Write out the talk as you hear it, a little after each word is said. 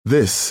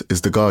This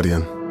is The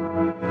Guardian.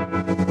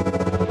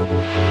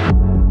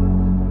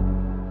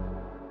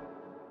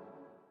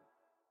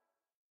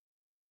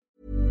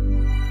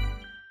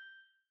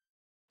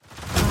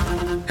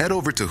 Head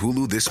over to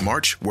Hulu this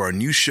March, where our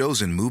new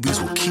shows and movies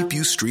will keep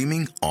you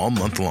streaming all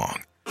month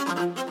long.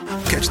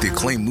 Catch the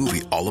acclaimed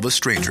movie All of Us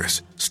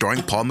Strangers,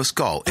 starring Paul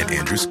Mescal and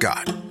Andrew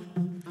Scott.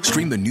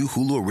 Stream the new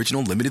Hulu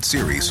original limited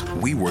series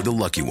We Were the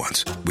Lucky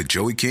Ones with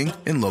Joey King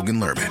and Logan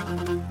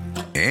Lerman.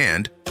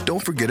 And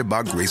don't forget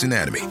about Grey's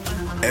Anatomy.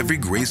 Every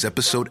Grey's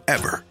episode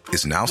ever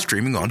is now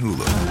streaming on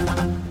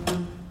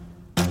Hulu.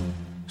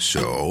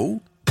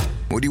 So,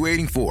 what are you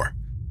waiting for?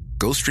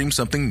 Go stream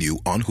something new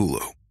on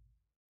Hulu.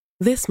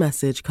 This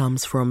message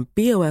comes from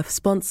BOF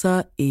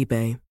sponsor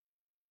eBay.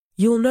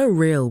 You'll know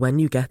real when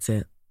you get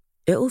it.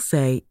 It'll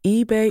say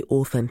eBay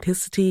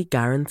Authenticity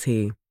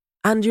Guarantee.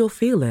 And you'll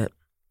feel it.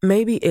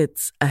 Maybe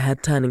it's a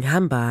head-turning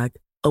handbag,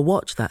 a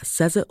watch that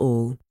says it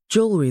all,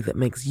 jewelry that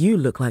makes you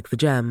look like the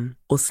gem,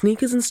 or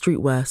sneakers and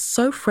streetwear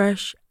so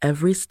fresh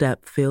every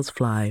step feels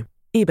fly.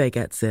 eBay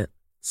gets it.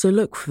 So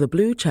look for the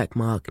blue check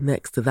mark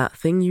next to that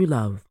thing you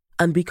love.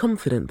 And be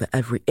confident that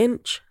every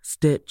inch,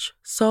 stitch,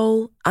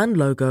 sole, and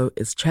logo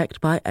is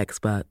checked by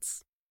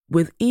experts.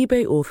 With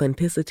eBay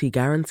Authenticity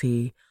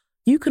Guarantee,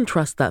 you can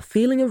trust that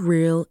feeling of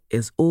real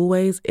is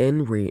always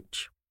in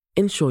reach.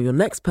 Ensure your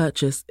next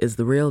purchase is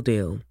the real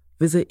deal.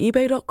 Visit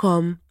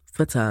ebay.com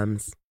for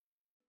terms.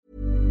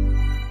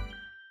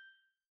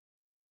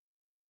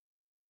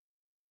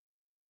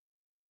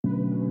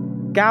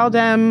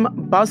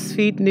 Gal-dem,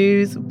 Buzzfeed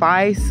News,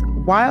 Vice.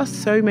 Why are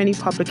so many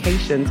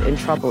publications in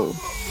trouble?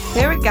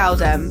 Here at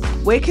Gal-dem,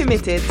 we're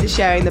committed to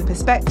sharing the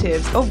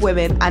perspectives of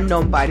women and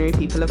non-binary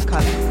people of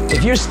colour.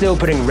 If you're still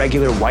putting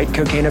regular white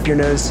cocaine up your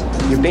nose,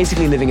 you're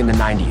basically living in the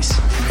 90s.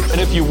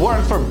 And if you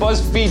work for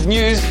Buzzfeed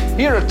News,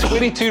 here are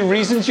 22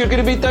 reasons you're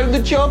going to be down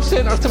the job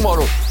centre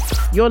tomorrow.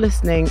 You're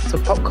listening to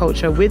Pop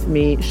Culture with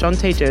me,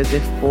 Chanté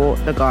Joseph, for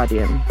The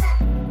Guardian.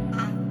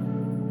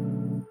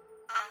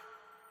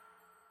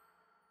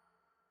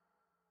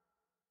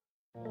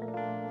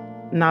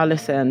 Now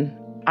listen,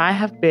 I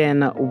have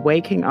been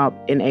waking up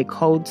in a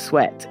cold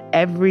sweat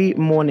every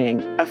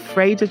morning,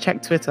 afraid to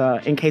check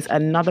Twitter in case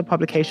another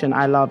publication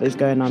I love is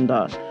going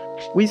under.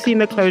 We've seen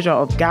the closure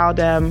of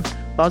Gal-dem,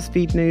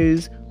 BuzzFeed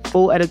News,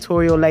 full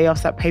editorial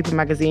layoffs at Paper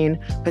Magazine,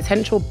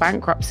 potential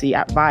bankruptcy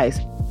at Vice.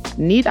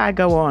 Need I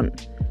go on?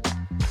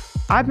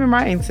 I've been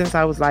writing since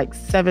I was like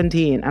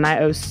 17, and I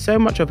owe so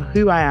much of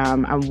who I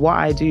am and what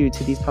I do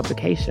to these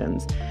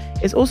publications.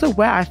 It's also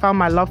where I found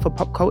my love for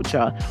pop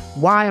culture,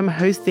 why I'm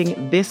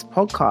hosting this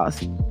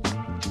podcast.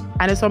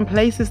 And it's on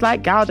places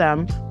like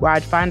Gal-dem where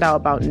I'd find out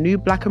about new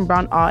Black and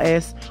brown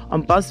artists.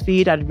 On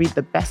BuzzFeed, I'd read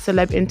the best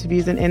celeb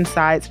interviews and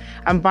insights.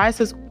 And Vice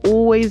has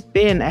always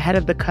been ahead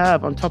of the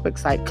curve on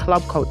topics like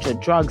club culture,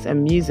 drugs,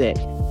 and music.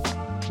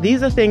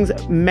 These are things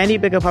many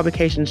bigger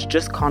publications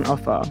just can't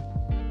offer.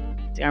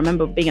 I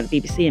remember being at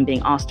the BBC and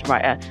being asked to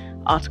write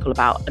an article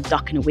about a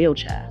duck in a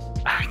wheelchair.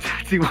 I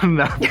actually want to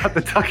know about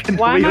the duck in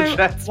the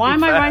wheelchair. Why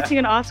am I writing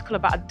an article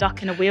about a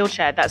duck in a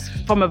wheelchair that's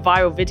from a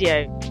viral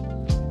video?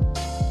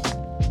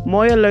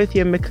 Moya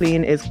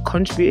Lothian-McLean is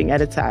contributing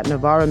editor at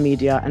Novara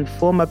Media and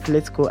former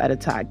political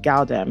editor at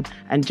Gal-dem.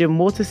 And Jim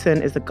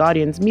Waterson is the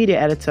Guardian's media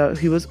editor,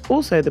 who was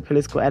also the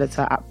political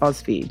editor at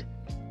BuzzFeed.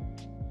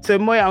 So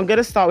Moya, I'm going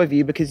to start with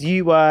you because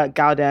you were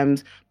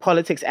Gal-dem's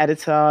politics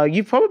editor.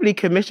 You probably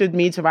commissioned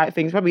me to write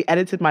things, probably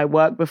edited my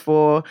work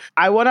before.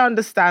 I want to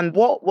understand,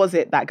 what was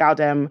it that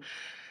Gal-dem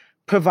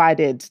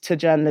provided to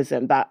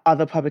journalism that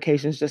other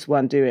publications just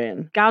weren't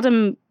doing?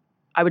 Gal-dem,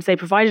 I would say,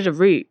 provided a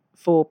route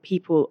for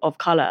people of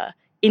colour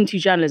into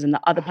journalism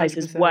that other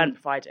places 100%. weren't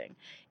providing.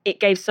 It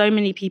gave so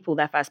many people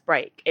their first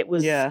break. It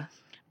was... Yeah.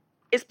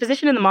 Its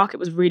position in the market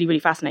was really, really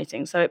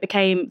fascinating. So it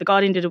became... The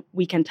Guardian did a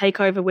weekend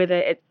takeover with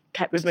it. It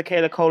kept... With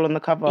Michaela Cole on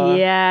the cover.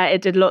 Yeah,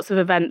 it did lots of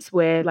events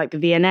with like the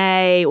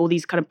V&A, all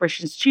these kind of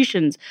British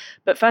institutions.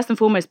 But first and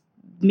foremost,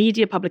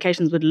 media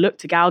publications would look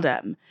to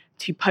Gal-dem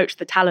to poach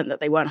the talent that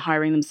they weren't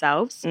hiring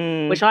themselves,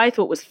 which I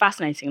thought was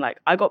fascinating. Like,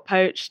 I got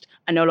poached.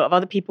 I know a lot of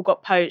other people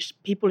got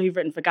poached. People who've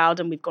written for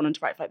Gal-dem, we've gone on to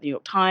write for like, the New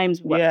York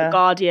Times, we worked for the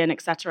Guardian,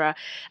 etc.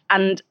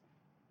 And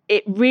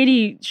it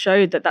really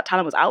showed that that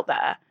talent was out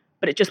there,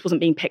 but it just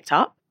wasn't being picked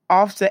up.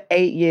 After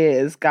 8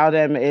 years,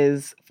 Gal-dem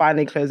is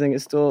finally closing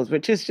its doors,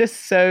 which is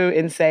just so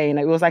insane.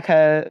 It was like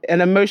an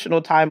emotional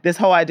time. This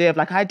whole idea of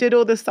like, I did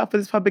all this stuff for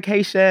this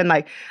publication,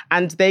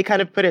 and they kind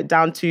of put it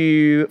down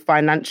to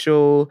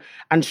financial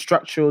and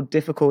structural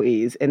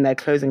difficulties in their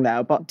closing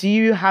there. But do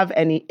you have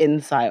any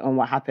insight on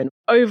what happened?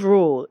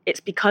 Overall,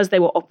 it's because they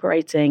were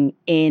operating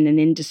in an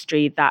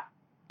industry that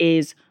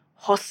is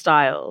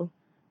hostile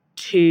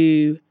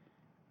to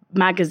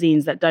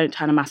magazines that don't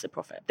turn a massive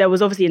profit. There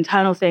was obviously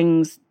internal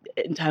things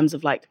in terms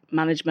of like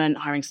management,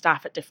 hiring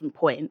staff at different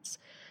points,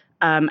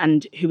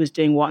 and who was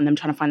doing what and them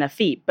trying to find their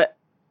feet. But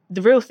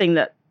the real thing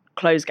that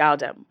closed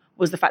Gal-dem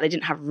was the fact they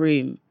didn't have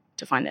room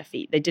to find their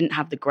feet. They didn't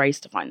have the grace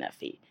to find their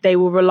feet. They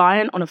were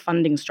reliant on a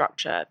funding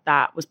structure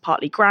that was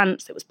partly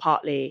grants, it was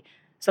partly,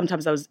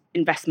 sometimes there was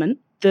investment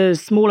the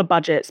smaller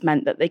budgets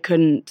meant that they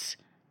couldn't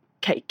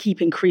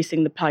keep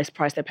increasing the price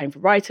they're paying for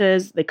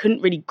writers. They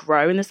couldn't really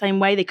grow in the same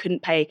way. They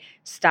couldn't pay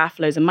staff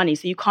loads of money.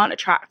 So you can't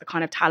attract the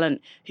kind of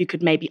talent who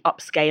could maybe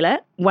upscale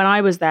it. When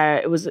I was there,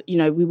 it was, we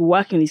were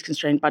working on these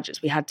constrained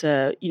budgets. We had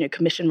to,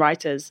 commission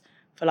writers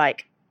for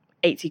like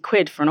 80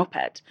 quid for an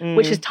op-ed,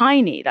 which is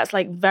tiny. That's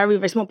like very,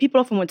 very small. People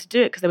often want to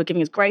do it because they were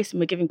giving us grace and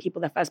we're giving people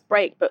their first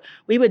break. But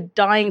we were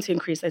dying to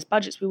increase those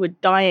budgets. We were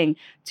dying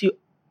to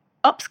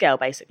upscale,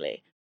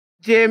 basically.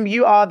 Jim,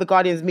 you are the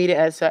Guardian's media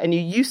editor and you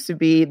used to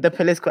be the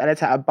political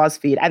editor at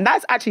Buzzfeed. And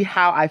that's actually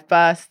how I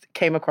first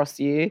came across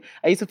you.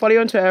 I used to follow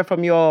you on Twitter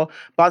from your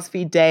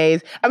Buzzfeed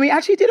days. And we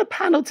actually did a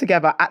panel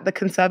together at the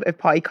Conservative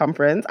Party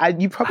conference.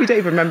 You probably don't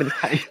even remember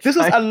this. This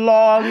was a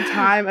long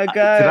time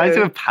ago. Did I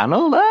do a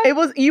panel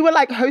there? You were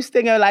like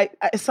hosting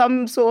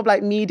some sort of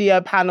like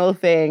media panel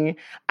thing.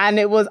 And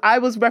I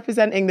was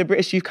representing the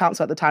British Youth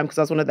Council at the time because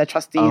I was one of their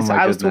trustees. So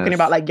I was talking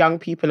about like young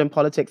people in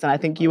politics. And I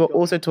think you were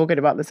also talking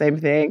about the same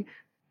thing.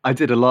 I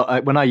did a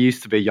lot. When I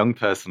used to be a young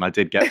person, I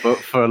did get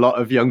booked for a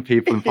lot of young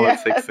people in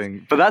politics.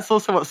 Yes. But that's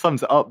also what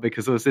sums it up,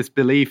 because there was this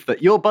belief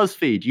that you're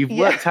BuzzFeed. You've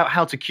worked out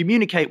how to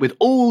communicate with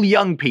all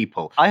young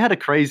people. I had a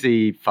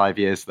crazy 5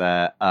 years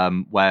there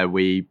where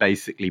we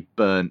basically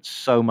burnt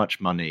so much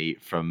money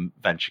from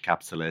venture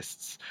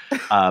capitalists,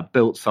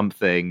 built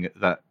something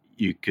that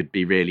you could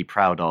be really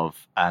proud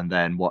of, and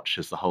then watch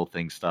as the whole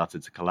thing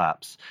started to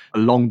collapse.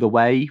 Along the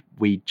way,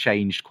 we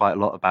changed quite a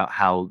lot about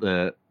how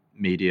the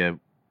media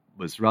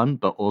was run,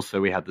 but also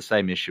we had the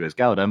same issue as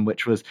Gal-dem,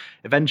 which was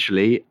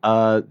eventually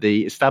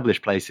the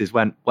established places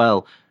went,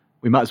 well,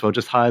 we might as well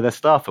just hire their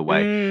staff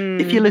away.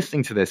 If you're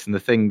listening to this, and the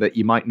thing that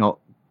you might not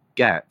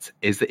get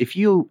is that if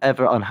you're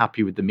ever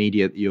unhappy with the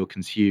media that you're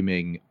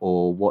consuming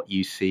or what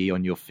you see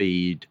on your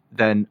feed,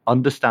 then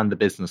understand the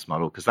business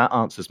model, because that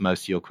answers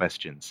most of your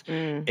questions.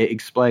 It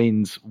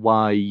explains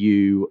why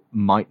you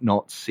might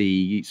not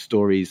see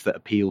stories that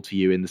appeal to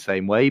you in the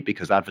same way,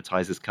 because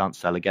advertisers can't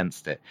sell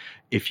against it.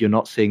 If you're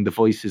not seeing the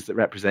voices that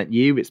represent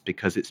you, it's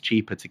because it's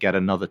cheaper to get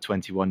another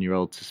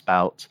 21-year-old to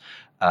spout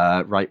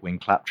right-wing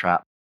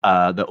claptrap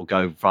that will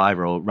go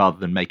viral rather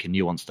than make a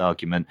nuanced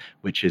argument,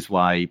 which is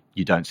why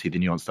you don't see the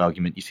nuanced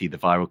argument. You see the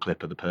viral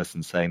clip of the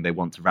person saying they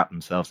want to wrap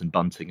themselves in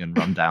bunting and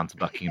run down to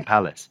Buckingham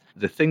Palace.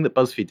 The thing that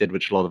BuzzFeed did,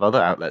 which a lot of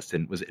other outlets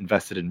didn't, was it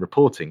invested in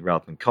reporting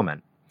rather than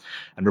comment.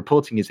 And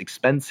reporting is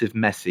expensive,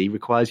 messy,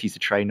 requires you to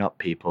train up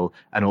people,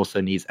 and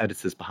also needs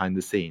editors behind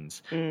the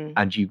scenes.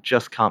 And you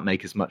just can't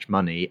make as much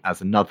money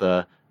as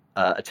another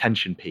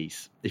attention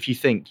piece. If you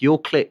think your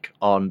click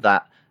on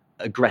that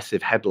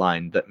aggressive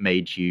headline that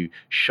made you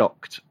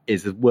shocked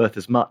is worth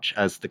as much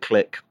as the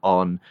click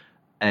on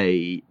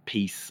a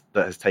piece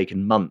that has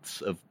taken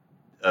months of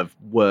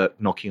work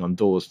knocking on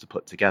doors to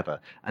put together.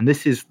 And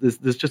there's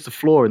just a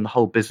flaw in the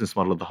whole business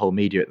model of the whole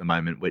media at the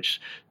moment, which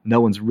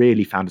no one's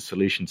really found a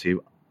solution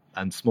to.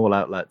 And small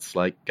outlets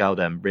like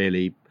Gal-dem,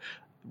 really,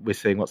 we're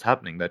seeing what's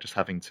happening. They're just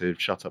having to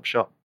shut up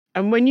shop.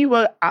 And when you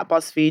were at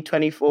BuzzFeed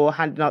 24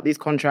 handing out these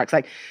contracts,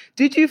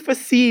 did you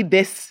foresee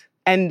this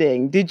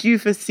ending? Did you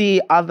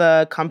foresee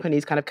other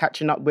companies kind of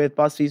catching up with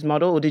BuzzFeed's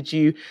model, or did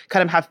you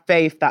kind of have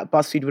faith that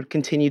BuzzFeed would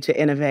continue to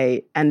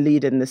innovate and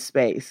lead in this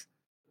space?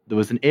 There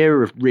was an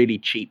era of really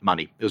cheap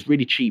money. It was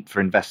really cheap for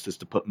investors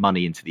to put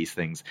money into these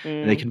things.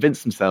 And they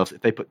convinced themselves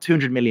if they put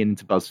 200 million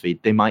into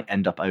BuzzFeed, they might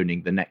end up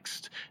owning the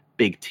next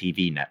big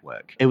TV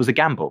network. It was a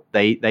gamble.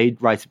 They'd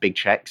write a big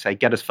check, say,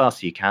 get as fast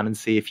as you can and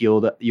see if you're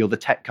the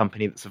tech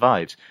company that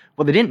survives.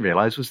 What they didn't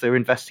realize was they were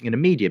investing in a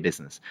media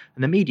business.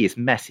 And the media is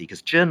messy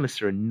because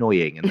journalists are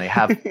annoying and they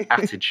have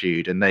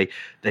attitude and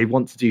they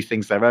want to do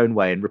things their own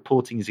way, and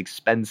reporting is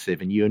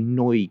expensive and you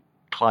annoy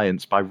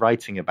clients by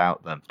writing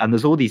about them. And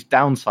there's all these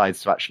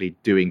downsides to actually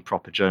doing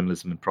proper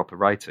journalism and proper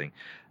writing.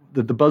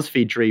 The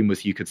BuzzFeed dream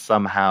was you could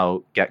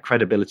somehow get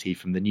credibility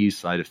from the news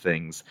side of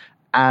things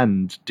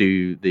and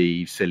do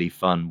the silly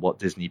fun, what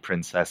Disney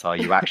princess are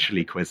you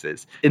actually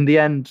quizzes. In the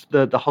end,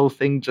 the whole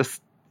thing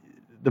just,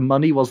 the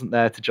money wasn't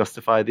there to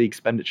justify the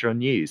expenditure on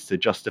news, to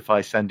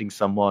justify sending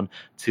someone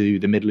to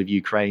the middle of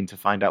Ukraine to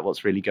find out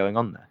what's really going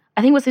on there.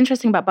 I think what's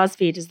interesting about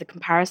BuzzFeed is the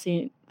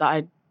comparison that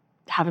I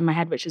have in my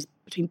head, which is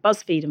between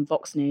BuzzFeed and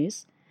Vox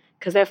News,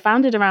 because they were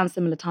founded around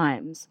similar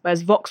times,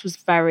 whereas Vox was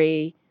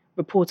very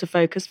reporter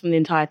focused from the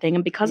entire thing.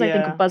 And because I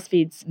think of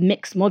BuzzFeed's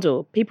mixed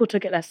model, people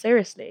took it less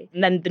seriously.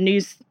 And then the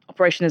news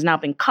operation has now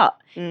been cut,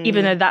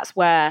 even though that's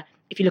where,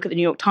 if you look at the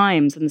New York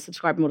Times and the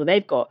subscriber model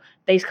they've got,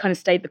 they kind of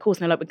stayed the course.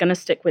 And they're like, we're going to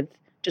stick with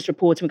just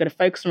reporting. We're going to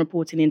focus on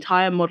reporting. The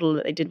entire model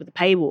that they did with the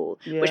paywall,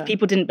 which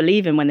people didn't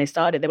believe in when they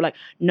started. They were like,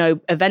 no,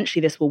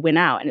 eventually this will win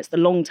out. And it's the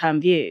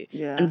long-term view.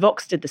 And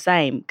Vox did the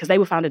same because they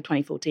were founded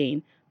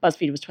 2014.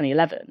 BuzzFeed was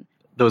 2011.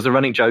 There was a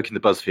running joke in the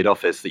BuzzFeed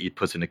office that you'd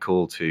put in a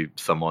call to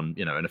someone,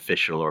 an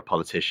official or a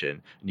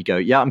politician, and you go,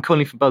 yeah, I'm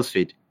calling from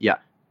BuzzFeed. Yeah.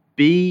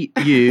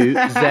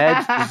 BUZZF,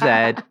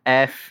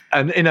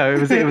 and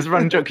it was a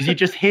running joke because you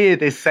just hear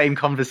this same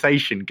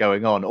conversation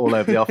going on all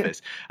over the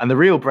office. And the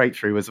real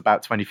breakthrough was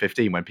about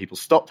 2015 when people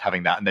stopped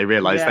having that and they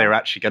realized they were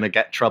actually going to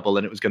get trouble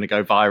and it was going to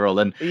go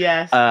viral. And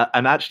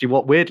and actually,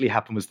 what weirdly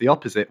happened was the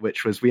opposite,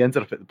 which was we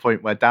ended up at the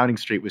point where Downing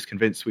Street was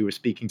convinced we were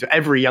speaking to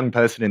every young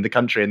person in the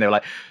country, and they were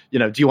like,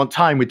 do you want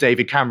time with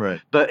David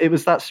Cameron? But it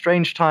was that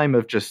strange time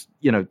of just,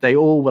 they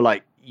all were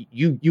like,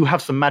 you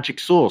have some magic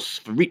sauce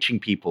for reaching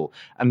people.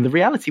 And the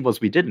reality was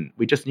we didn't.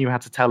 We just knew how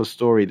to tell a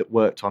story that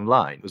worked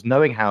online. It was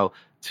knowing how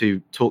to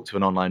talk to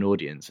an online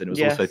audience. And it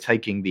was also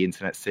taking the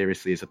internet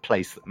seriously as a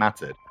place that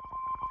mattered.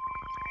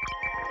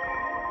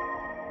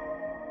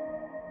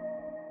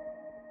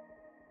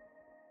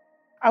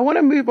 I want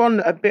to move on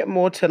a bit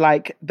more to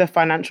like the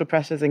financial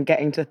pressures and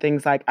getting to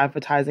things like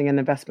advertising and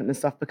investment and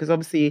stuff, because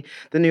obviously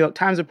the New York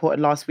Times reported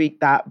last week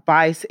that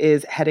Vice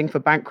is heading for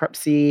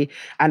bankruptcy.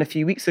 And a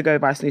few weeks ago,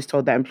 Vice News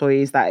told their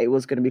employees that it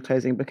was going to be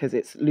closing because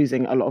it's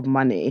losing a lot of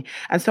money.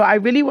 And so I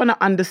really want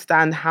to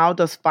understand, how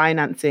does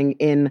financing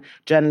in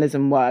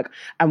journalism work,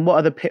 and what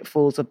are the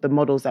pitfalls of the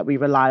models that we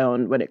rely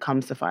on when it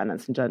comes to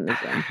financing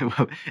journalism?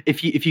 Well,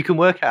 if you can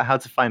work out how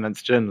to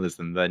finance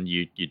journalism, then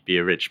you'd be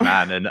a rich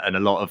man, and a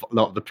lot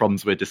of the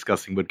problems we're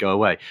discussing would go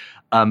away.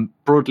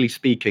 Broadly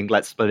speaking,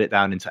 let's split it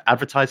down into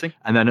advertising.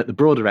 And then at the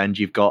broader end,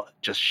 you've got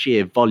just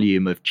sheer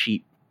volume of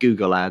cheap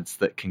Google ads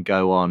that can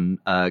go on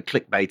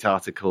clickbait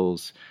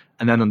articles.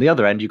 And then on the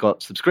other end, you've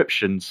got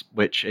subscriptions,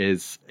 which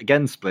is,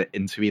 again, split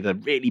into either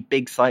really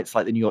big sites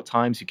like the New York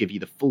Times, who give you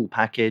the full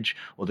package,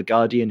 or The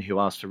Guardian, who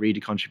ask for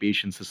reader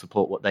contributions to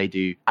support what they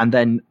do. And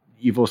then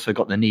you've also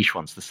got the niche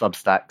ones, the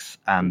Substacks,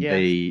 and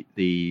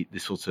the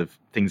sorts of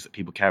things that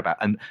people care about.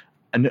 And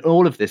in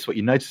all of this, what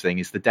you're noticing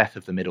is the death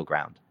of the middle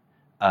ground.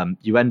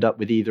 You end up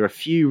with either a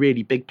few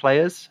really big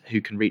players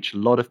who can reach a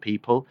lot of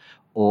people,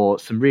 or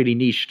some really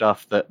niche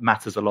stuff that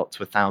matters a lot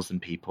to 1,000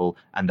 people,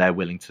 and they're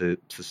willing to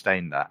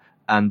sustain that.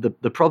 And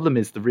the problem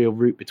is the real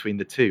route between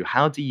the two.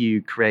 How do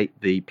you create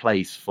the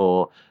place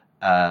for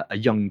a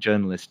young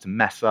journalist to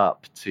mess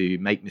up, to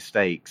make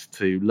mistakes,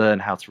 to learn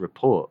how to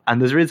report?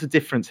 And there is a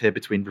difference here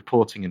between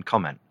reporting and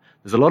comment.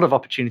 There's a lot of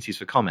opportunities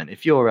for comment.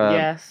 If you're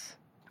a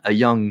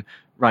young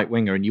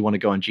right-winger and you want to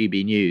go on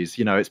GB News,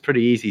 it's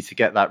pretty easy to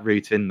get that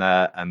route in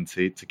there and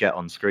to get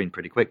on screen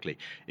pretty quickly.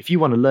 If you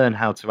want to learn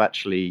how to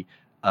actually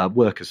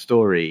work a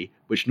story,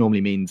 which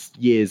normally means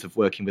years of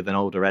working with an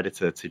older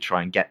editor to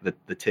try and get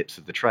the tips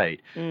of the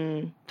trade,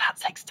 that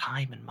takes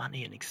time and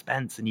money and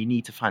expense, and you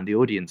need to find the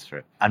audience for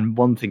it. And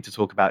one thing to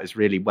talk about is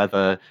really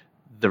whether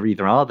there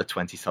either are the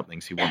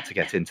 20-somethings who want to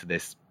get into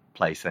this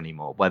place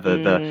anymore,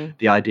 whether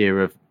the idea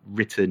of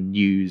written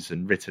news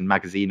and written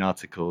magazine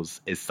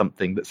articles is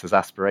something that's as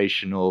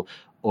aspirational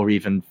or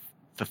even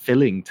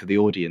fulfilling to the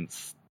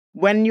audience.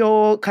 When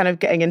you're kind of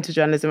getting into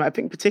journalism, I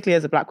think particularly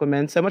as a Black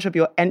woman, so much of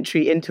your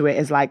entry into it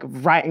is like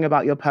writing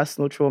about your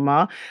personal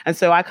trauma. And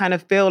so I kind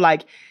of feel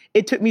like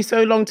it took me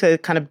so long to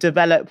kind of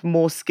develop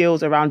more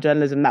skills around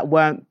journalism that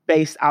weren't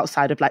based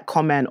outside of like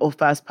comment or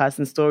first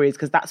person stories,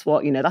 because that's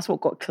what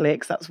got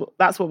clicks. That's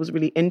what was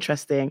really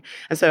interesting.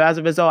 And so as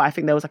a result, I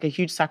think there was like a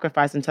huge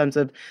sacrifice in terms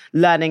of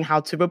learning how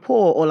to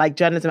report, or like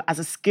journalism as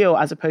a skill,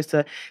 as opposed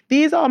to,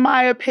 these are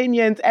my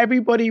opinions,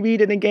 everybody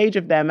read and engage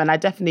with them. And I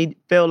definitely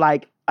feel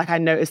like I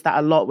noticed that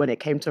a lot when it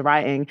came to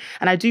writing.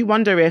 And I do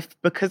wonder if,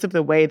 because of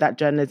the way that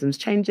journalism's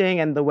changing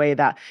and the way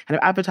that kind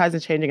of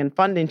advertising's changing and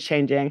funding's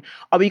changing,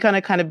 are we going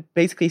to kind of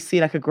basically see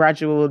like a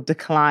gradual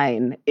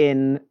decline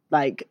in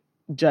like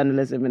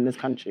journalism in this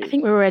country? I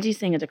think we're already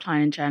seeing a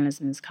decline in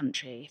journalism in this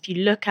country. If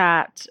you look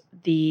at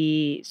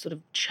the sort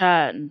of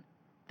churn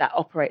that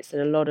operates at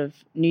a lot of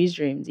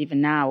newsrooms, even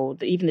now, or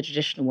even the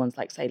traditional ones,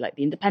 like say like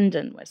The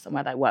Independent, where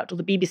somewhere that I worked, or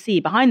the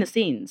BBC, behind the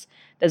scenes,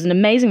 there's an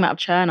amazing amount of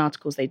churn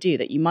articles they do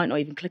that you might not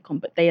even click on,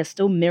 but they are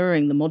still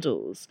mirroring the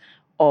models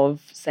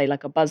of, say,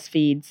 like a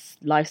BuzzFeed's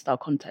lifestyle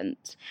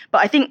content. But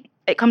I think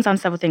it comes down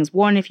to several things.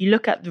 One, if you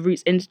look at the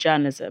routes into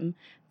journalism,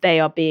 they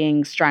are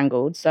being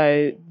strangled.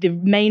 So the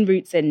main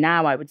routes in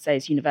now, I would say,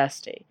 is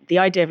university. The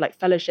idea of like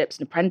fellowships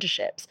and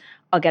apprenticeships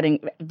are getting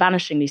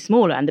vanishingly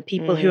smaller. And the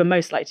people who are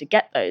most likely to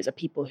get those are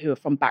people who are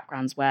from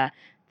backgrounds where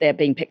they're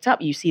being picked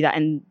up. You see that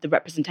in the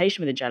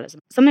representation within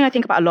journalism. Something I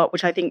think about a lot,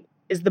 which I think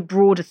is the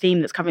broader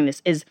theme that's covering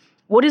this, is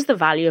what is the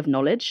value of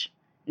knowledge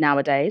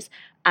nowadays?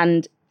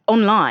 And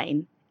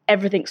online,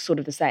 everything's sort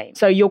of the same.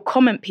 So your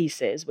comment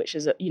pieces, which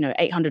is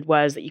 800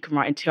 words that you can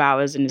write in 2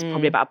 hours and is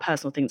probably about a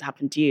personal thing that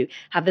happened to you,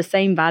 have the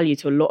same value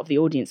to a lot of the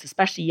audience,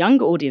 especially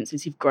younger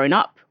audiences who've grown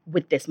up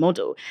with this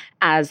model,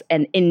 as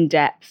an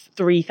in-depth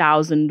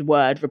 3,000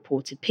 word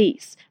reported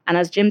piece. And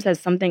as Jim says,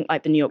 something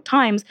like the New York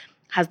Times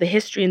has the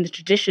history and the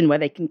tradition where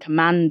they can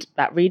command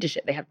that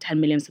readership. They have 10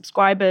 million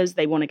subscribers.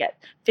 They want to get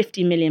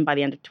 50 million by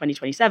the end of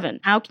 2027.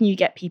 How can you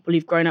get people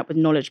who've grown up with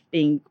knowledge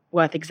being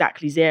worth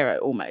exactly zero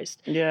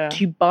almost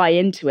to buy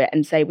into it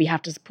and say, we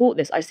have to support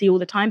this? I see all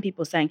the time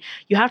people saying,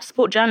 you have to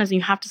support journalism,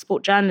 you have to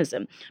support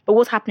journalism. But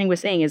what's happening, we're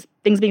seeing, is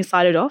things being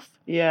siloed off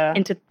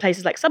into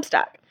places like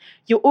Substack.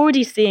 you're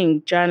already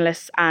seeing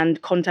journalists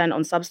and content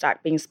on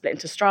Substack being split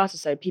into strata.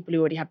 So people who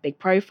already have big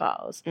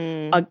profiles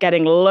are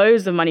getting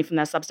loads of money from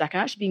their Substack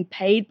and actually being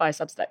paid by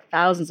Substack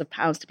thousands of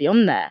pounds to be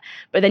on there.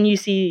 But then you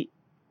see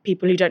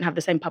people who don't have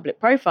the same public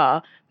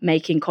profile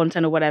making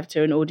content or whatever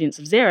to an audience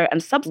of zero. And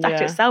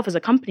Substack itself as a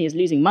company is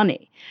losing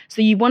money.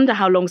 So you wonder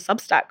how long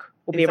Substack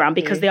will be around,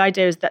 because the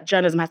idea is that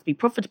journalism has to be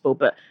profitable.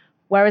 But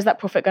where is that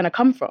profit going to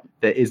come from?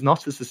 There is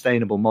not a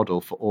sustainable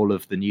model for all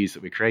of the news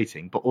that we're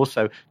creating, but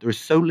also there is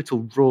so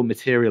little raw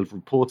material of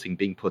reporting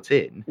being put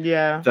in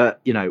that,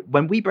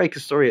 when we break a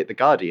story at The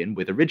Guardian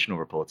with original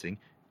reporting,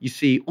 you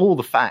see all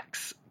the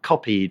facts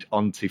copied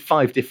onto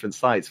 5 different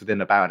sites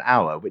within about an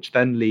hour, which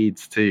then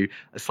leads to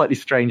a slightly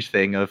strange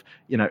thing of,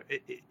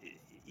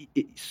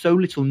 so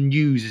little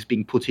news is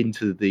being put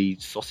into the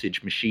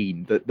sausage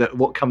machine that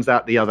what comes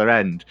out the other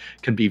end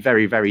can be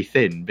very, very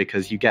thin,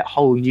 because you get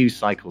whole news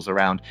cycles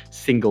around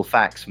single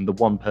facts from the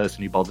one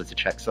person who bothered to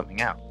check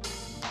something out.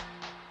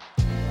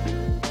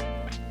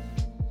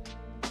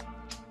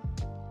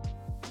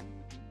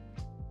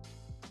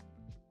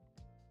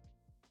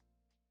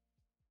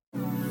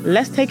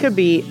 Let's take a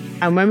beat,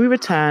 and when we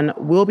return,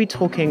 we'll be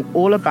talking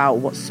all about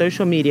what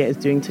social media is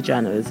doing to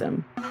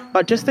journalism.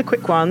 But just a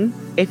quick one,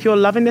 if you're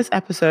loving this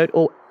episode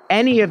or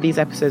any of these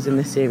episodes in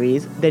this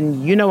series,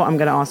 then you know what I'm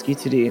going to ask you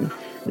to do.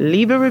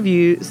 Leave a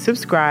review,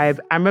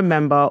 subscribe, and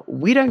remember,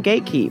 we don't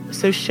gatekeep,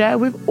 so share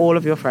with all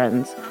of your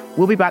friends.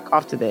 We'll be back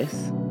after this.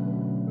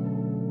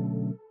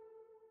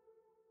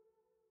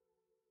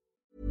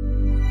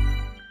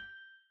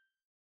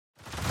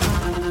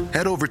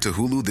 Head over to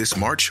Hulu this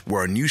March,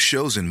 where our new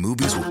shows and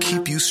movies will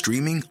keep you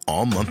streaming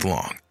all month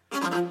long.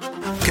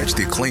 Catch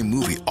the acclaimed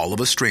movie All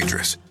of Us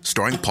Strangers,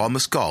 starring Paul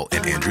Mescal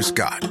and Andrew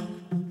Scott.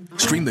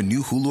 Stream the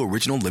new Hulu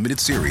original limited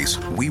series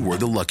We Were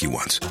the Lucky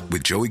Ones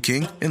with Joey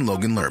King and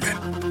Logan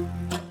Lerman.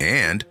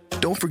 And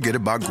don't forget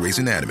about Grey's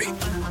Anatomy.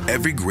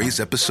 Every Grey's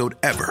episode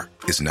ever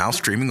is now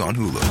streaming on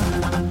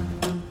Hulu.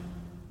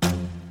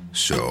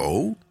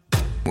 So,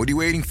 what are you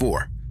waiting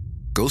for?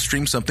 Go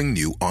stream something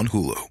new on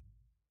Hulu.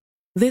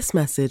 This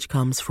message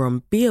comes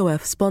from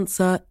BOF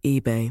sponsor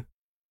eBay.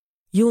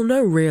 You'll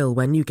know real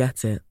when you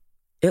get it.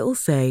 It'll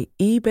say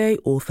eBay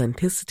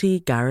Authenticity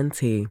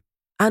Guarantee.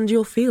 And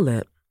you'll feel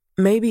it.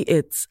 Maybe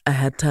it's a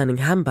head-turning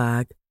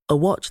handbag, a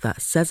watch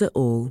that says it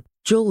all,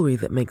 jewelry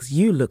that makes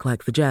you look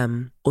like the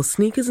gem, or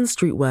sneakers and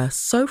streetwear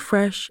so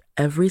fresh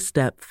every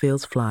step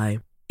feels fly.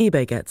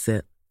 eBay gets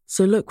it.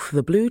 So look for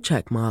the blue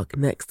check mark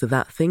next to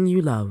that thing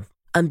you love.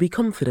 And be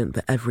confident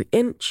that every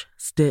inch,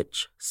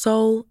 stitch,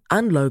 sole,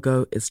 and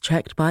logo is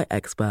checked by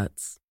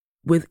experts.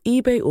 With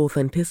eBay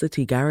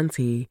Authenticity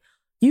Guarantee,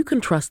 you can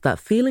trust that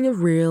feeling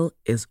of real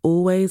is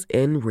always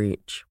in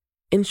reach.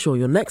 Ensure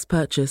your next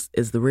purchase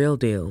is the real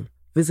deal.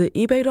 Visit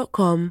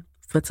ebay.com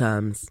for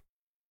terms.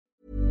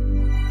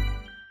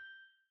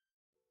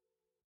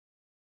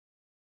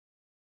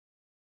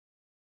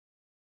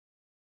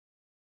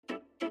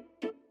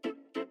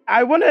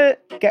 I want to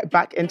get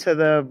back into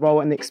the role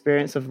and the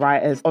experience of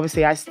writers.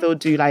 Obviously, I still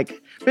do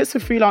bits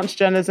of freelance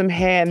journalism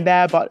here and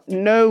there, but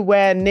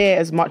nowhere near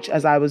as much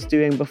as I was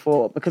doing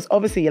before, because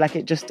obviously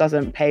it just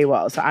doesn't pay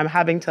well. So I'm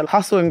having to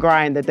hustle and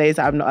grind the days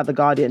that I'm not at The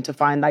Guardian to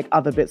find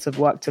other bits of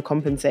work to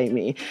compensate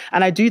me.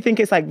 And I do think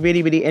it's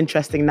really, really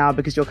interesting now,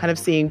 because you're kind of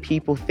seeing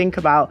people think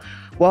about,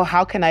 well,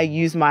 how can I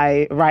use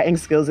my writing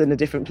skills in a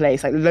different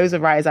place? Loads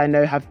of writers I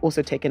know have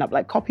also taken up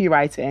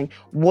copywriting.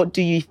 What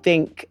do you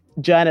think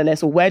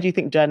journalists, or where do you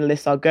think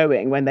journalists are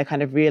going when they're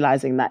kind of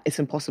realizing that it's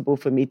impossible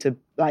for me to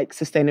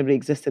sustainably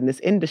exist in this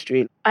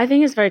industry? I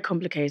think it's very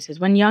complicated.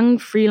 When young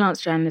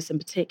freelance journalists in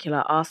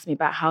particular ask me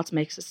about how to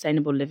make a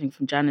sustainable living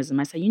from journalism,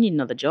 I say, you need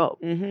another job.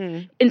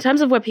 Mm-hmm. In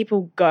terms of where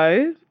people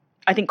go,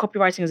 I think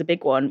copywriting is a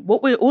big one.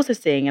 What we're also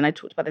seeing, and I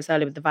talked about this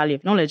earlier with the value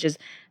of knowledge, is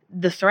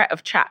the threat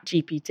of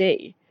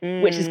ChatGPT,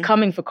 which is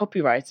coming for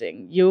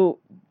copywriting.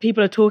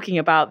 People are talking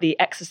about the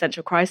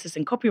existential crisis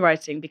in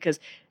copywriting, because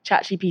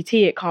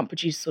ChatGPT, it can't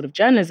produce sort of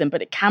journalism,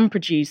 but it can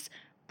produce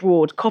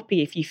broad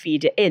copy if you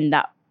feed it in.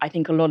 That I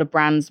think a lot of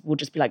brands will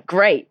just be like,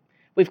 great,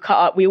 we've cut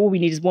up, all we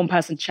need is one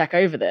person to check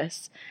over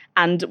this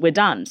and we're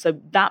done. So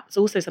that's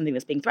also something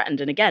that's being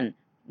threatened. And again,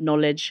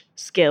 knowledge,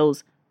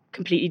 skills,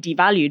 completely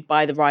devalued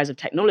by the rise of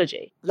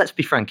technology. Let's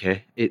be frank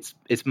here. It's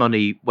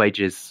money,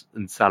 wages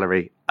and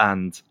salary.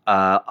 And,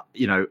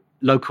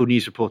 local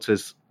news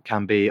reporters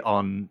can be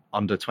on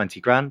under 20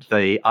 grand.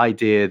 The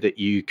idea that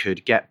you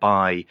could get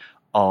by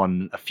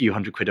on a few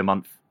 £100 a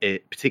month,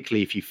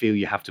 particularly if you feel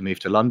you have to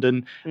move to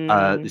London,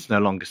 it's no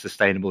longer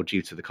sustainable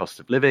due to the cost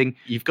of living.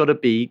 You've got to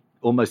be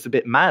almost a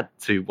bit mad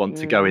to want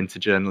to go into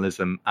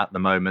journalism at the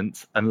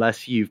moment,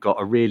 unless you've got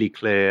a really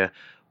clear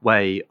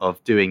way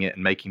of doing it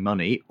and making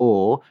money,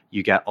 or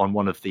you get on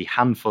one of the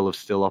handful of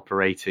still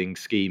operating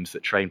schemes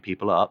that train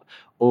people up,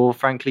 or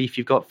frankly, if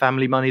you've got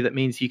family money, that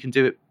means you can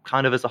do it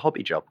kind of as a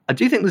hobby job. I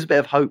do think there's a bit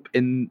of hope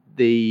in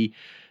the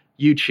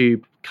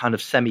YouTube kind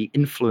of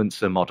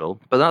semi-influencer model,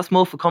 but that's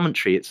more for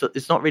commentary.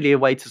 It's not really a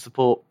way to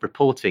support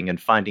reporting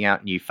and finding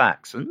out new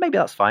facts. And maybe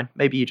that's fine.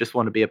 Maybe you just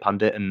want to be a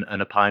pundit and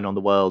opine on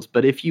the world.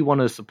 But if you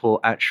want to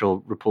support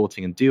actual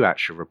reporting and do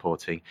actual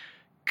reporting,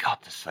 God,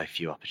 there's so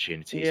few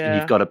opportunities. And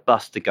you've got to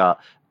bust a gut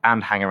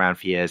and hang around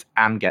for years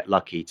and get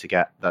lucky to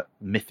get that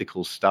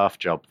mythical staff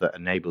job that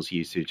enables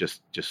you to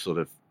just sort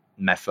of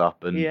mess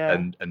up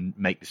and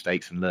make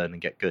mistakes and learn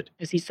and get good.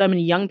 I see so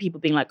many young people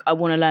being like, I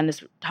want to learn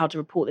this, how to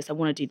report this, I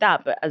want to do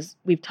that. But as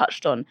we've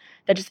touched on,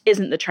 there just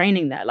isn't the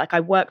training there. Like, I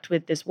worked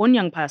with this one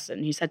young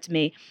person who said to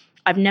me,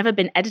 I've never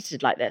been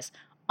edited like this.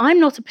 I'm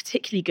not a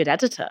particularly good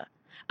editor.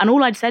 And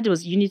all I'd said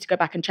was, you need to go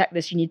back and check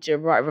this, you need to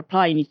write a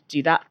reply, you need to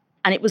do that.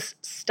 And it was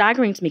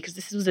staggering to me because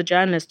this was a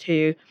journalist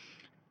who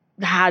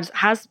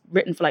has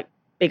written for like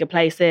bigger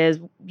places,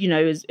 you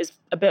know, is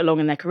a bit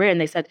along in their career.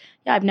 And they said,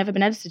 yeah, I've never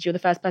been edited. You're the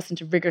first person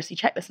to rigorously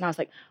check this. And I was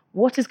like,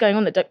 what is going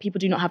on that people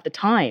do not have the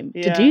time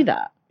to do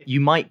that? You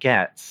might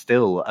get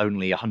still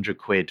only 100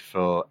 quid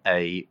for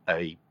a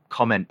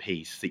comment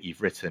piece that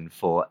you've written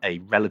for a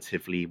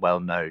relatively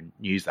well-known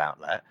news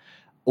outlet.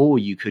 Or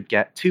you could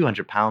get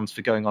 £200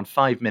 for going on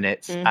 5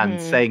 minutes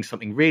and saying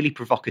something really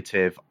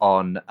provocative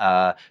on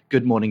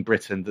Good Morning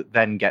Britain that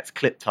then gets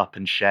clipped up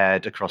and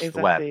shared across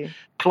the web.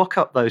 Clock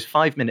up those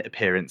 5-minute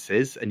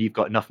appearances and you've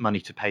got enough money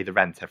to pay the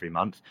rent every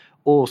month,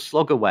 or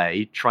slog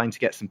away trying to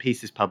get some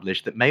pieces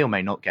published that may or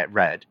may not get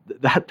read.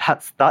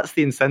 That's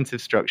the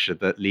incentive structure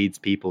that leads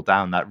people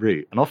down that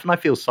route. And often I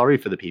feel sorry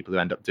for the people who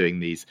end up doing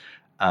these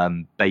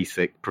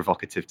basic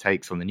provocative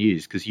takes on the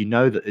news, because you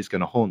know that it's going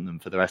to haunt them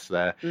for the rest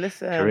of their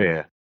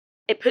career.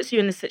 It puts you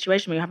in this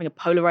situation where you're having a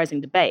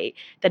polarizing debate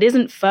that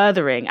isn't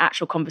furthering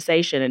actual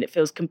conversation, and it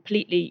feels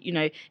completely, you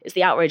know, it's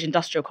the outrage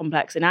industrial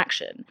complex in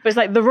action. But it's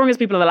like the wrongest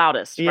people are the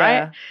loudest,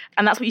 right?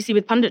 And that's what you see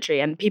with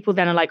punditry. And people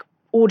then are like,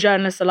 all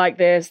journalists are like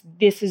this.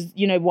 This is,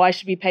 you know, why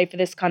should we pay for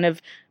this kind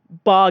of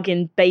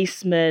bargain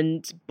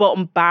basement,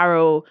 bottom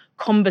barrel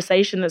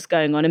conversation that's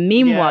going on? And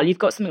meanwhile, you've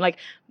got something like,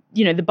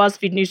 you know, the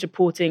Buzzfeed News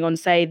reporting on,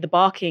 say, the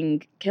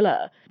barking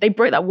killer. They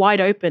broke that wide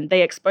open.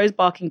 They exposed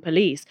barking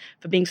police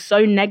for being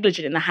so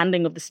negligent in the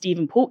handling of the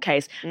Stephen Port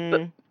case.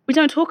 But we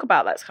don't talk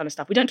about that kind of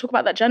stuff. We don't talk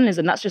about that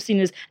journalism. That's just seen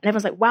as, and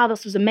everyone's like, wow,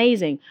 this was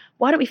amazing.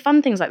 Why don't we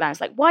fund things like that?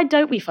 It's like, why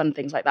don't we fund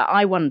things like that?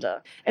 I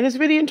wonder. And it's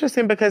really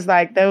interesting because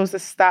like there was a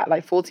stat,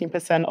 like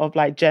 14% of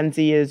like Gen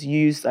Zers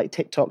use like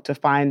TikTok to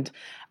find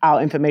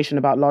out information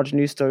about large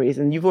news stories.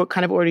 And you've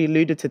kind of already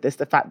alluded to this,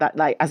 the fact that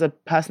like as a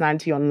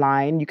personality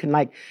online, you can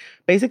like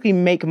basically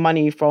make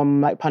money from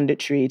like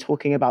punditry,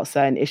 talking about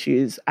certain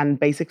issues. And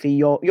basically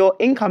your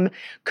income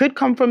could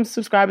come from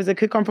subscribers, it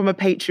could come from a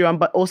Patreon,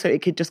 but also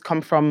it could just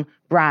come from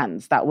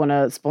brands that want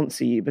to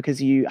sponsor you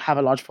because you have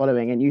a large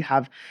following and you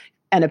have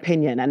an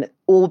opinion. And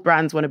all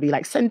brands want to be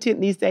like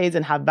sentient these days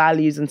and have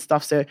values and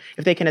stuff. So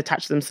if they can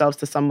attach themselves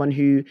to someone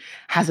who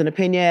has an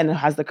opinion and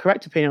has the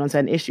correct opinion on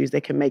certain issues, they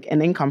can make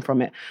an income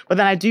from it. But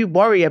then I do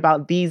worry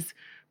about these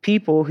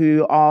people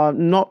who are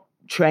not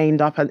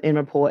trained up in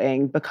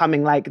reporting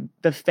becoming like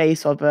the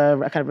face of a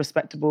kind of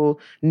respectable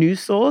news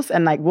source,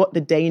 and like what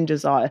the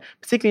dangers are,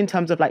 particularly in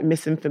terms of like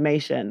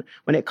misinformation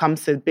when it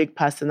comes to big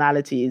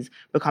personalities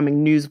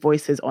becoming news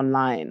voices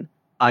online.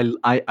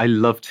 I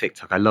love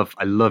TikTok. I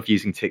love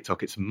using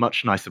TikTok. It's a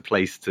much nicer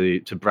place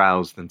to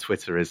browse than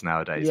Twitter is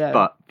nowadays. Yeah.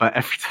 But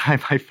every time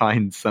I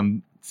find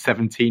some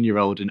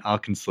 17-year-old in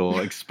Arkansas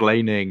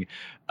explaining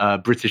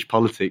British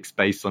politics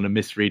based on a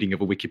misreading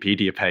of a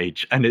Wikipedia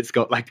page, and it's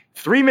got like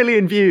 3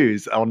 million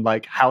views on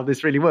like how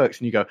this really works,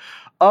 and you go,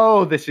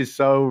 oh, this is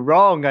so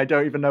wrong. I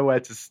don't even know where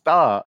to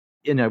start.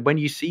 You know, when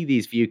you see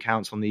these view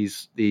counts on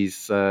these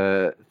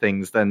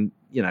things, then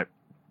you know.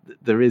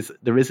 There is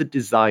a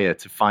desire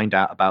to find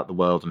out about the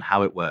world and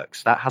how it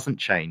works. That hasn't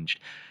changed.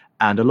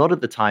 And a lot of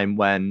the time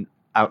when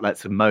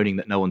outlets are moaning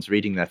that no one's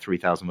reading their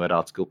 3,000-word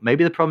article,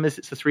 maybe the problem is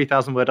it's a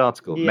 3,000-word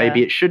article. Yeah.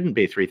 Maybe it shouldn't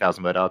be a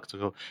 3,000-word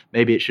article.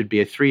 Maybe it should be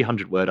a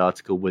 300-word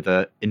article with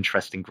an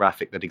interesting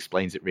graphic that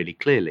explains it really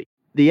clearly.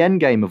 The end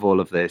game of all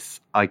of this,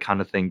 I kind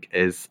of think,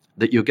 is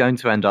that you're going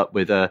to end up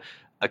with a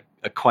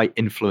quite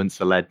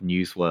influencer-led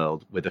news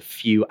world with a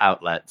few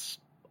outlets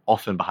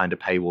often behind a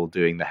paywall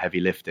doing the heavy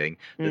lifting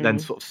that then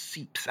sort of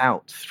seeps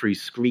out through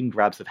screen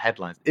grabs of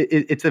headlines.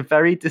 It's a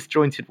very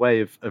disjointed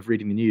way of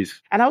reading the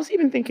news. And I was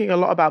even thinking a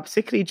lot about,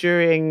 particularly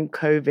during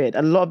COVID,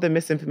 a lot of the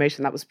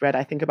misinformation that was spread.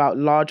 I think about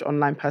large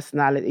online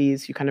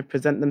personalities who kind of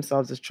present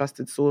themselves as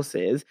trusted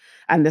sources,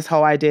 and this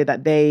whole idea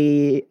that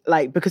they,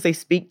 like, because they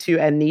speak to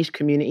a niche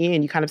community,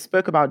 and you kind of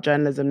spoke about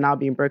journalism now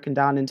being broken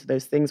down into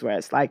those things where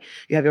it's like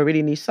you have your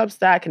really niche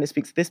Substack and it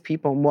speaks to this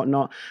people and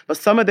whatnot, but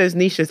some of those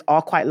niches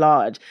are quite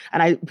large.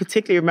 And I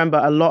particularly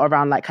remember a lot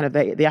around like kind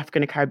of the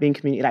African and Caribbean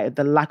community, like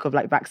the lack of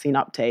like vaccine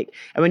uptake.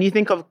 And when you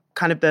think of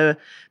kind of the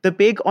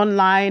big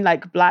online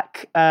like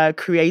Black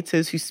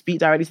creators who speak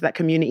directly to that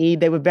community,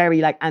 they were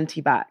very like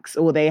anti-vax,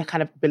 or they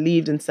kind of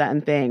believed in certain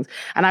things.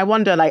 And I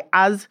wonder, like,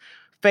 as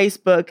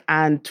Facebook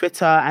and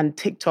Twitter and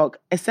TikTok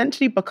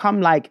essentially become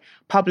like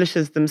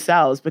publishers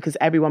themselves because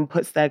everyone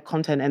puts their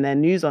content and their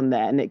news on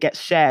there and it gets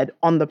shared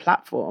on the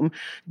platform.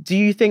 Do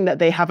you think that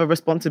they have a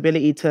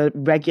responsibility to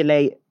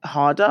regulate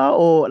harder,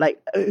 or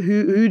like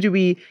who do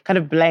we kind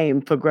of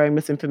blame for growing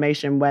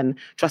misinformation when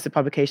trusted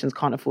publications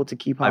can't afford to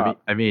keep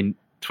up? I mean,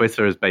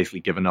 Twitter has basically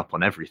given up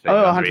on everything.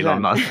 Oh, under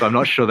Elon Musk, so I'm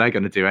not sure they're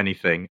going to do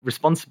anything.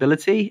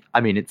 Responsibility, I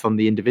mean, it's on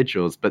the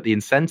individuals, but the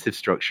incentive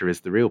structure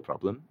is the real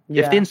problem.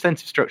 Yeah. If the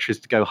incentive structure is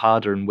to go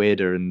harder and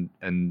weirder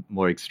and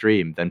more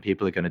extreme, then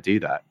people are going to do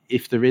that.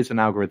 If there is an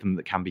algorithm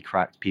that can be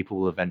cracked, people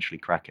will eventually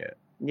crack it.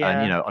 Yeah.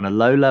 And, you know, on a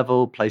low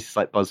level, places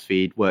like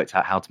BuzzFeed worked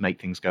out how to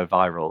make things go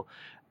viral.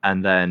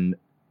 And then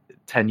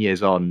 10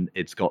 years on,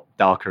 it's got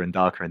darker and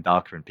darker and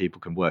darker, and people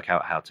can work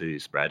out how to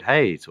spread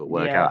hate or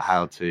work out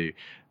how to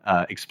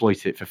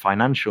exploit it for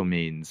financial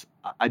means.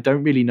 I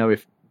don't really know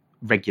if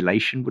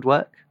regulation would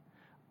work.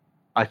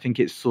 I think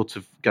it's sort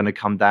of going to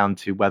come down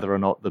to whether or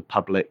not the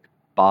public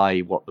buy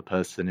what the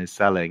person is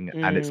selling,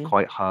 and it's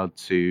quite hard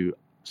to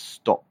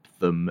stop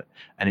them.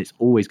 And it's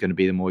always going to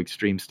be the more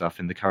extreme stuff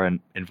in the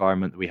current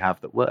environment that we have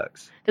that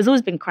works. There's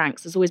always been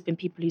cranks. There's always been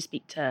people who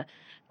speak to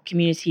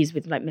communities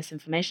with like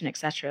misinformation,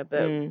 etc.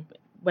 But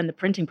when the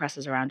printing press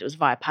was around, it was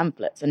via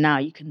pamphlets, and now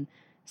you can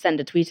send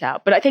a tweet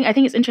out. But I think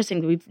it's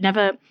interesting that we've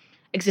never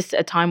existed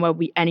at a time where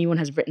anyone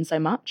has written so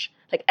much.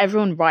 Like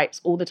everyone writes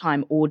all the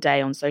time, all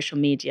day on social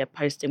media,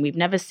 posting. We've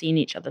never seen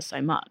each other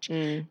so much.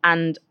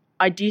 And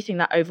I do think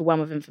that overwhelm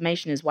of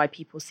information is why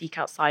people seek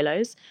out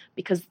silos,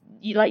 because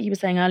like you were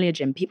saying earlier,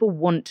 Jim, people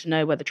want to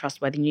know where the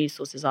trustworthy news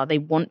sources are. They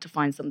want to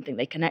find something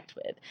they connect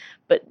with,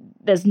 but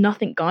there's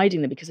nothing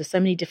guiding them because there's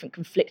so many different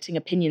conflicting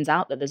opinions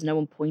out there. There's no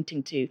one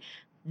pointing to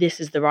this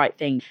is the right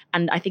thing.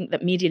 And I think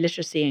that media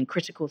literacy and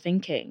critical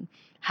thinking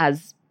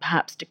has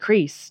perhaps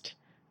decreased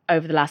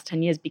over the last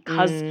 10 years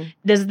because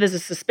there's a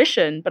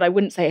suspicion, but I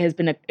wouldn't say it has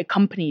been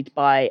accompanied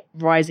by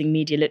rising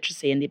media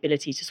literacy and the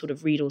ability to sort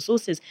of read all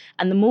sources.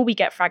 And the more we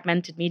get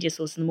fragmented media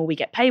sources and the more we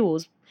get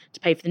paywalls to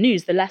pay for the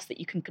news, the less that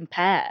you can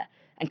compare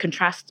and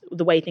contrast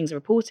the way things are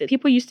reported.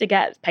 People used to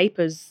get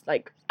papers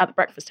like at the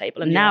breakfast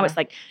table, and now it's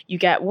like you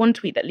get one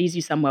tweet that leads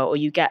you somewhere, or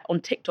you get on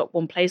TikTok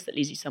one place that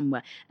leads you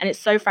somewhere, and it's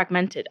so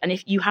fragmented. And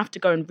if you have to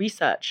go and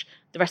research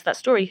the rest of that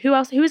story, who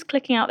is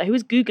clicking out there, who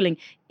is Googling,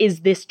 is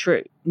this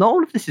true? Not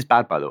all of this is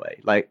bad, by the way.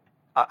 Like,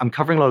 I'm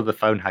covering a lot of the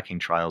phone hacking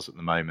trials at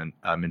the moment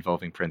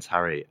involving Prince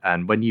Harry,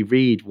 and when you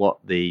read what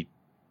the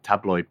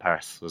tabloid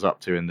press was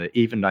up to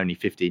even only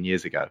 15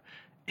 years ago,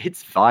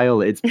 it's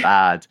vile, it's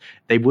bad.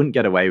 They wouldn't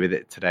get away with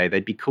it today.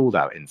 They'd be called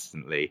out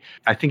instantly.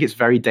 I think it's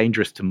very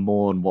dangerous to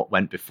mourn what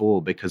went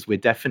before, because we're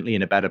definitely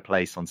in a better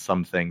place on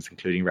some things,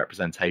 including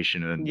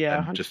representation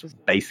and just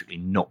basically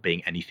not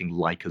being anything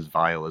like as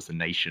vile as a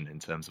nation in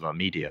terms of our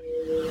media.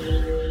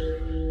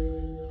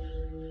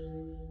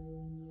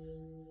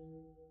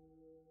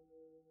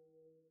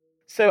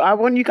 So I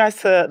want you guys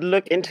to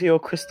look into your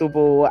crystal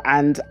ball,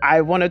 and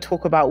I want to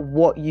talk about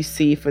what you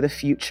see for the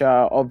future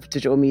of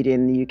digital media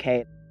in the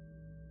UK.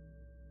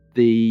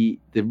 The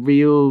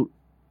real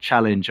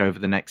challenge over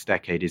the next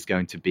decade is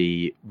going to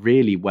be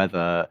really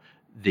whether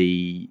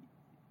the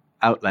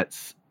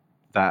outlets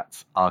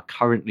that are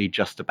currently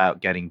just about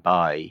getting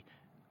by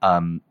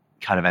kind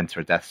of enter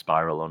a death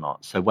spiral or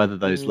not. So whether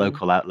those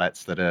local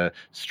outlets that are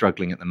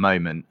struggling at the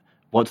moment,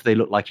 what do they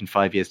look like in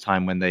 5 years'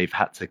 time when they've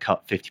had to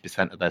cut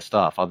 50% of their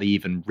staff? Are they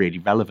even really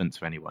relevant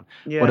to anyone?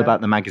 What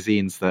about the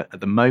magazines that at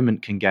the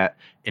moment can get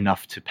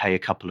enough to pay a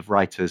couple of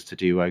writers to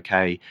do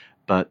okay,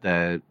 but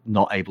they're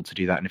not able to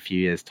do that in a few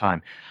years'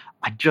 time?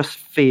 I just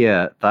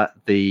fear that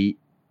the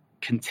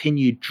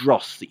continued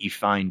dross that you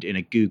find in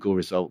a Google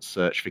results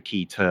search for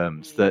key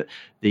terms, that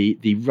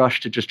the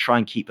rush to just try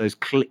and keep those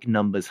click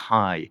numbers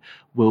high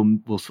will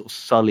sort of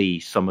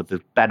sully some of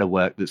the better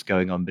work that's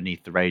going on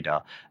beneath the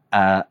radar.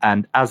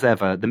 And as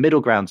ever, the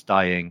middle ground's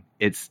dying.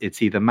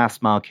 It's either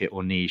mass market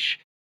or niche.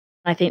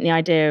 I think the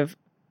idea of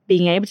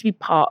being able to be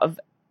part of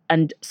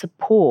and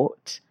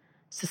support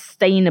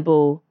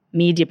sustainable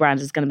media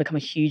brands is going to become a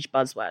huge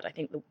buzzword. I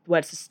think the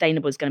word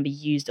sustainable is going to be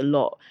used a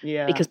lot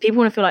because people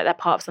want to feel like they're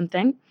part of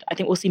something. I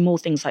think we'll see more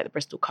things like the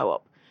Bristol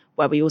Co-op,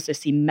 where we also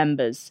see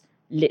members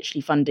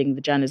literally funding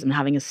the journalism and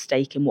having a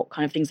stake in what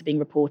kind of things are being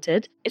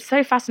reported. It's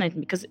so fascinating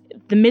because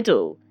the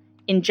middle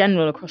in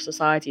general across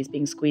society is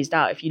being squeezed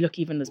out. If you look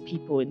even as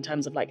people in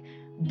terms of like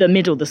the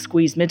middle, the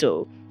squeezed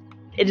middle,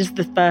 it is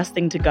the first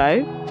thing to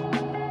go.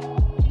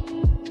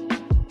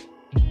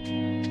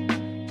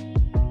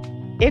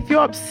 If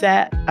you're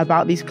upset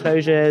about these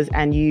closures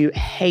and you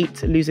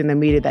hate losing the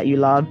media that you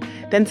love,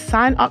 then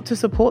sign up to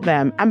support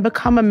them and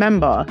become a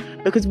member,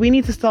 because we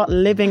need to start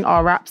living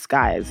our raps,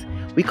 guys.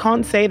 We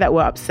can't say that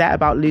we're upset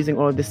about losing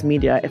all of this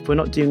media if we're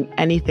not doing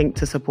anything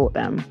to support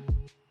them.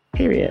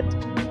 Period.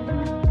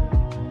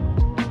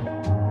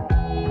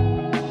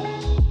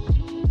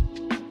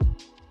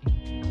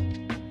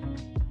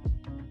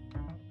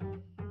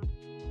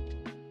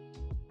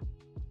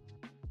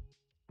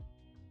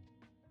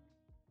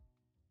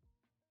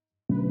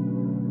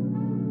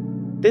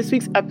 This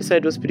week's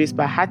episode was produced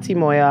by Hattie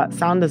Moya,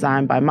 sound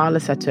design by Mala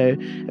Seto,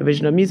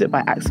 original music by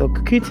Axel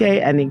Kakutier,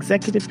 and the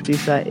executive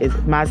producer is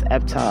Maz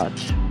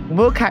Ebtaj.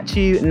 We'll catch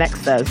you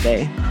next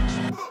Thursday.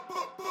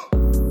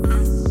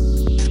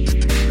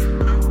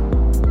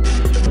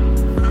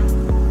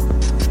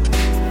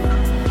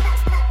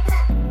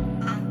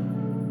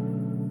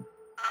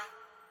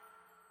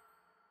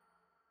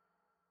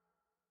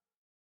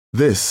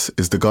 This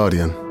is The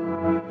Guardian.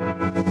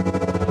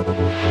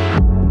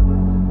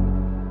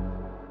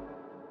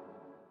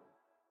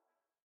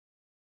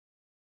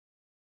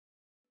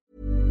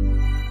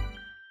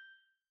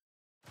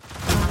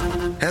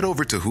 Head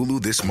over to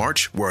Hulu this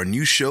March, where our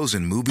new shows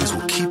and movies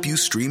will keep you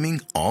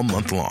streaming all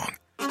month long.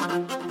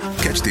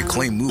 Catch the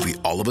acclaimed movie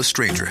All of Us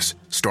Strangers,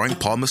 starring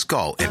Paul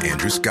Mescal and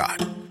Andrew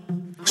Scott.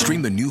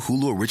 Stream the new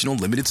Hulu original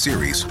limited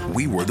series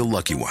We Were the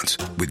Lucky Ones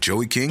with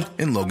Joey King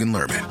and Logan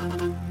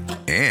Lerman.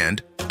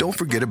 And don't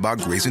forget about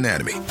Grey's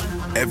Anatomy.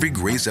 Every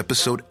Grey's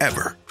episode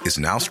ever is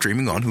now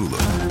streaming on Hulu.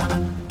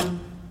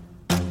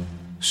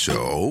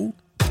 So,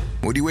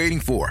 what are you waiting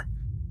for?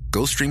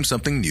 Go stream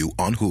something new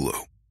on Hulu.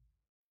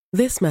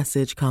 This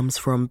message comes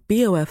from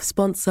BOF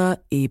sponsor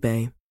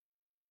eBay.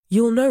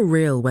 You'll know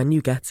real when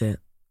you get it.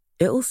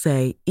 It'll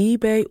say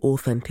eBay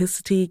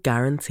Authenticity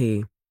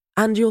Guarantee.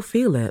 And you'll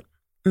feel it.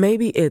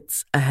 Maybe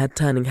it's a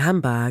head-turning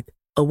handbag,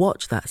 a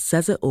watch that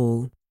says it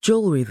all,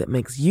 jewelry that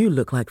makes you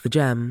look like the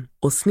gem,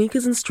 or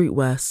sneakers and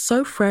streetwear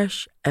so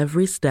fresh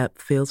every step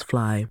feels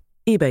fly.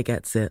 eBay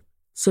gets it.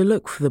 So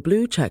look for the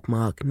blue check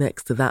mark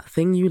next to that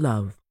thing you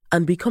love.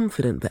 And be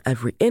confident that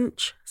every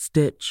inch,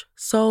 stitch,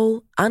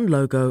 sole, and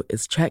logo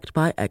is checked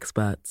by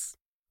experts.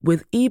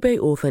 With eBay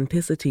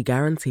Authenticity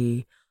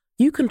Guarantee,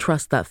 you can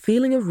trust that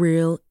feeling of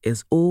real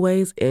is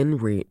always in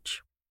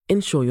reach.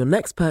 Ensure your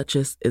next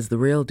purchase is the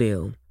real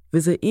deal.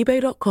 Visit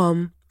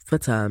eBay.com for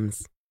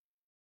terms.